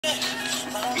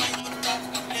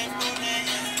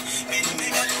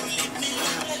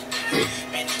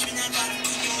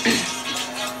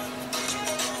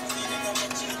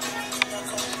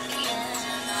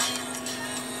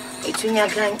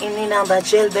tunyakan ini number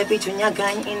gel, baby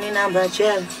tunyakan ini number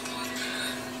gel.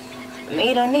 Me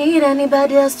don't need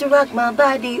anybody else to rock my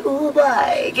body, ooh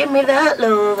boy, give me that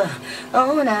love,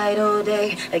 all night, all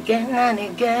day, again and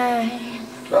again.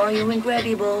 Boy, you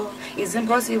incredible, it's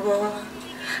impossible.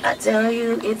 I tell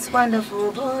you, it's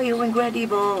wonderful, boy, you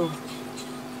incredible.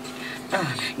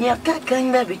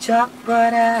 Nyakakan baby chalk,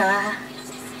 brother.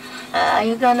 Are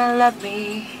you gonna love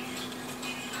me?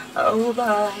 Oh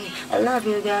boy, I love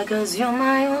you girl, cause you're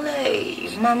my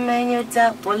only. My man, you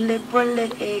top, pull it,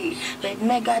 hey. But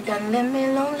nigga, don't leave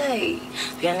me lonely.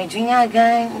 Piani Junior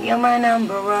gang, you're my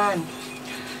number one.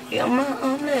 You're my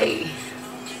only.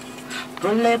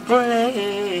 Pull it,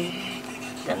 hey.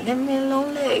 Don't leave me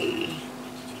lonely.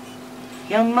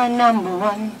 You're my number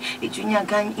one. It's Junior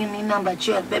gang, any number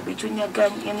gel, baby Junior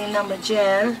gang, any number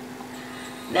gel.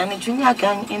 Nani Junior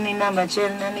gang, any number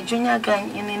gel, Nani Junior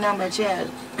gang, any number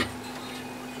gel.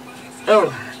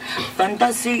 Oh,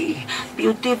 fantasy,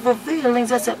 beautiful feelings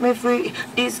that set me free.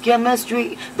 This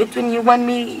chemistry between you and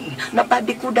me,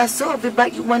 nobody could have solved it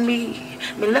but you and me.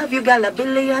 Me love you girl a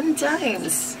billion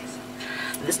times.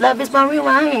 This love is my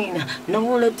rewind. No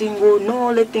letting go, no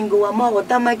letting go. I'm all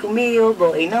time I come here,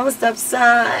 boy, no stop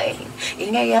sign.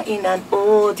 Ingaya in an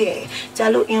old day.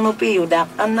 Chalo ino piyo dak,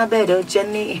 I'm not better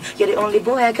Jenny. You're the only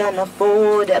boy I can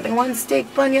afford. Having one stick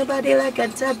on your body like a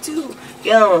tattoo.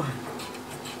 Yo.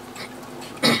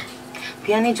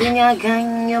 Piani Junior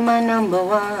gang, you're my number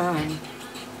one.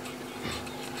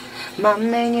 My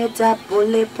man, you top,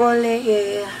 pull it,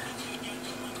 yeah.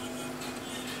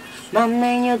 My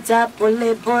man, you top, pull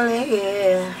it,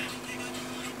 yeah.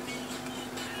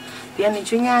 Piani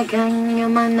Junior gang, you're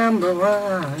my number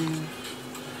one.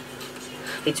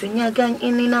 It's Junior gang,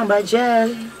 any number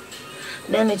gel.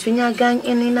 Then it's Junior gang,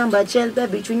 any number gel,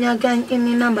 baby Junior gang,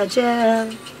 any number gel.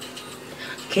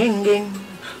 Kinging,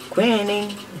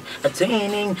 queening. A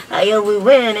twinning, I we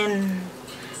winning.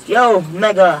 Yo,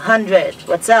 Mega 100,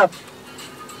 what's up?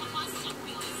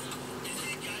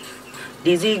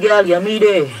 Dezzy girl, you me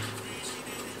there.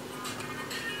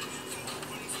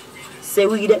 Say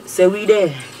we there, say we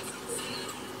there.